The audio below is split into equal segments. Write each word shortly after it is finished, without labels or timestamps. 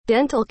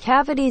Dental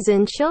cavities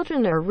in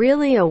children are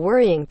really a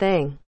worrying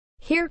thing.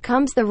 Here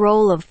comes the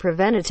role of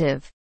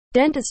preventative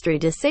dentistry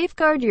to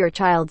safeguard your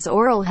child's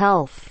oral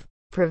health.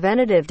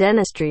 Preventative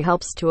dentistry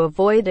helps to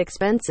avoid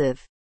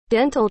expensive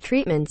dental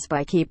treatments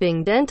by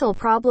keeping dental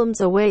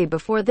problems away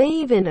before they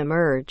even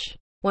emerge.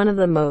 One of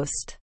the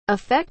most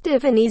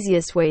effective and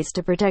easiest ways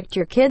to protect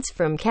your kids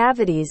from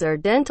cavities are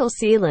dental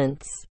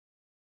sealants.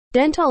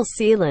 Dental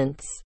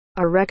sealants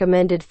are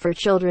recommended for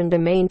children to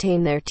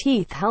maintain their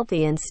teeth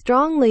healthy and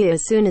strongly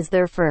as soon as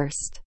their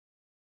first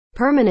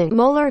permanent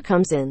molar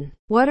comes in.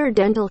 What are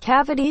dental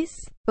cavities?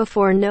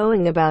 Before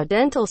knowing about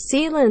dental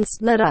sealants,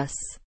 let us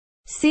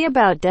see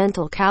about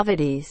dental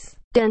cavities.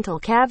 Dental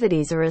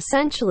cavities are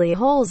essentially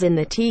holes in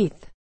the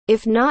teeth.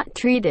 If not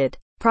treated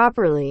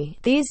properly,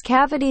 these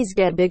cavities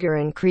get bigger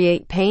and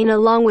create pain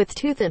along with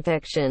tooth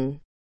infection.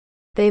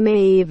 They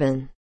may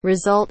even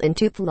result in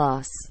tooth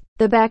loss.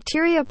 The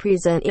bacteria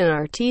present in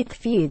our teeth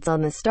feeds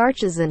on the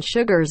starches and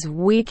sugars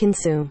we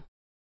consume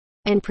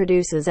and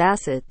produces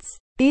acids.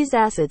 These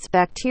acids,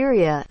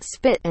 bacteria,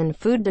 spit, and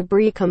food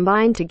debris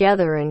combine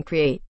together and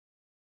create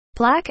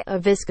plaque, a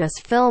viscous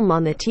film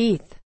on the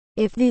teeth.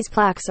 If these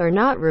plaques are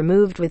not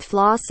removed with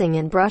flossing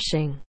and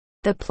brushing,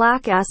 the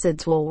plaque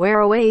acids will wear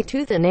away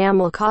tooth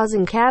enamel,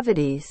 causing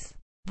cavities.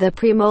 The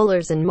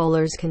premolars and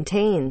molars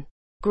contain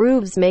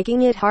grooves,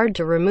 making it hard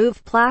to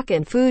remove plaque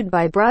and food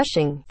by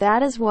brushing.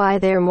 That is why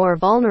they're more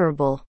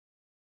vulnerable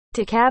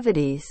to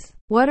cavities.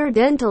 What are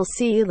dental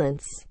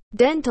sealants?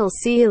 Dental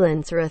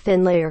sealants are a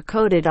thin layer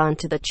coated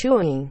onto the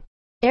chewing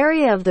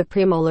area of the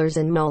premolars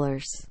and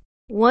molars.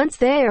 Once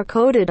they are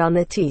coated on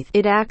the teeth,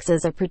 it acts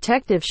as a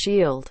protective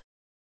shield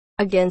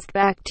against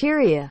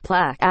bacteria,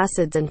 plaque,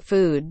 acids, and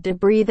food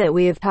debris that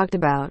we have talked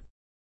about.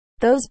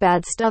 Those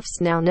bad stuffs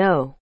now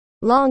no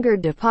longer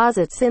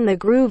deposits in the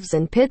grooves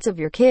and pits of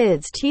your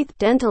kids' teeth.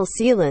 Dental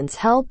sealants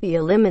help you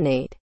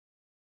eliminate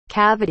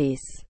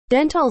cavities.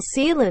 Dental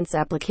sealants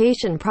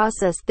application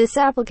process. This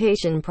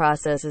application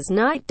process is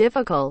not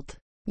difficult.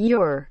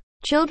 Your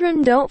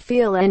children don't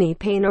feel any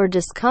pain or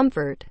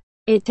discomfort.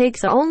 It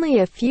takes only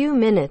a few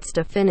minutes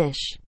to finish.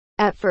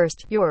 At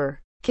first, your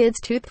kid's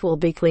tooth will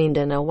be cleaned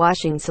and a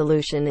washing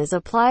solution is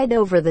applied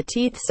over the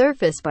teeth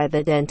surface by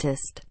the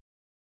dentist.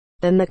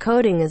 Then the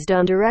coating is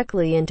done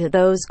directly into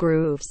those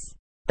grooves.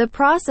 The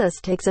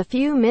process takes a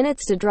few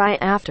minutes to dry.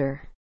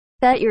 After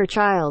that, your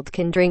child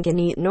can drink and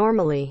eat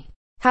normally.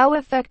 How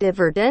effective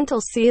are dental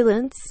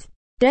sealants?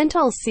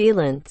 Dental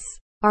sealants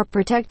are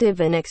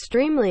protective and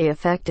extremely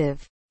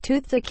effective.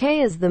 Tooth decay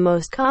is the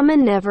most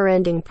common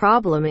never-ending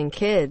problem in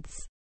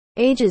kids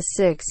ages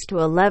 6 to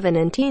 11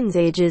 and teens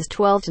ages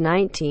 12 to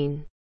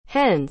 19.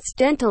 Hence,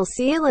 dental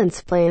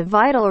sealants play a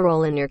vital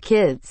role in your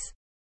kids'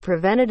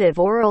 preventative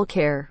oral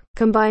care.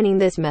 Combining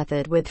this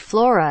method with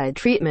fluoride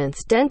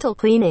treatments, dental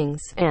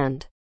cleanings,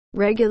 and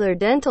regular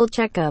dental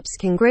checkups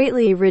can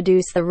greatly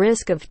reduce the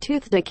risk of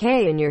tooth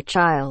decay in your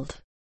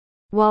child.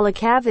 While a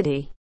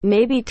cavity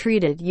may be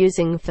treated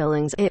using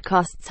fillings, it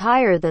costs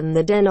higher than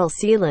the dental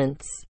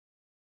sealants.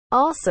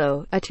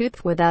 Also, a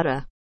tooth without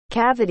a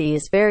cavity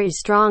is very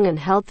strong and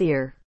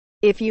healthier.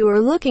 If you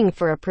are looking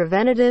for a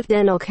preventative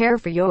dental care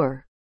for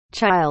your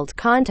child,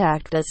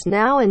 contact us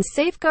now and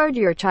safeguard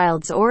your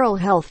child's oral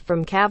health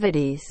from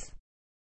cavities.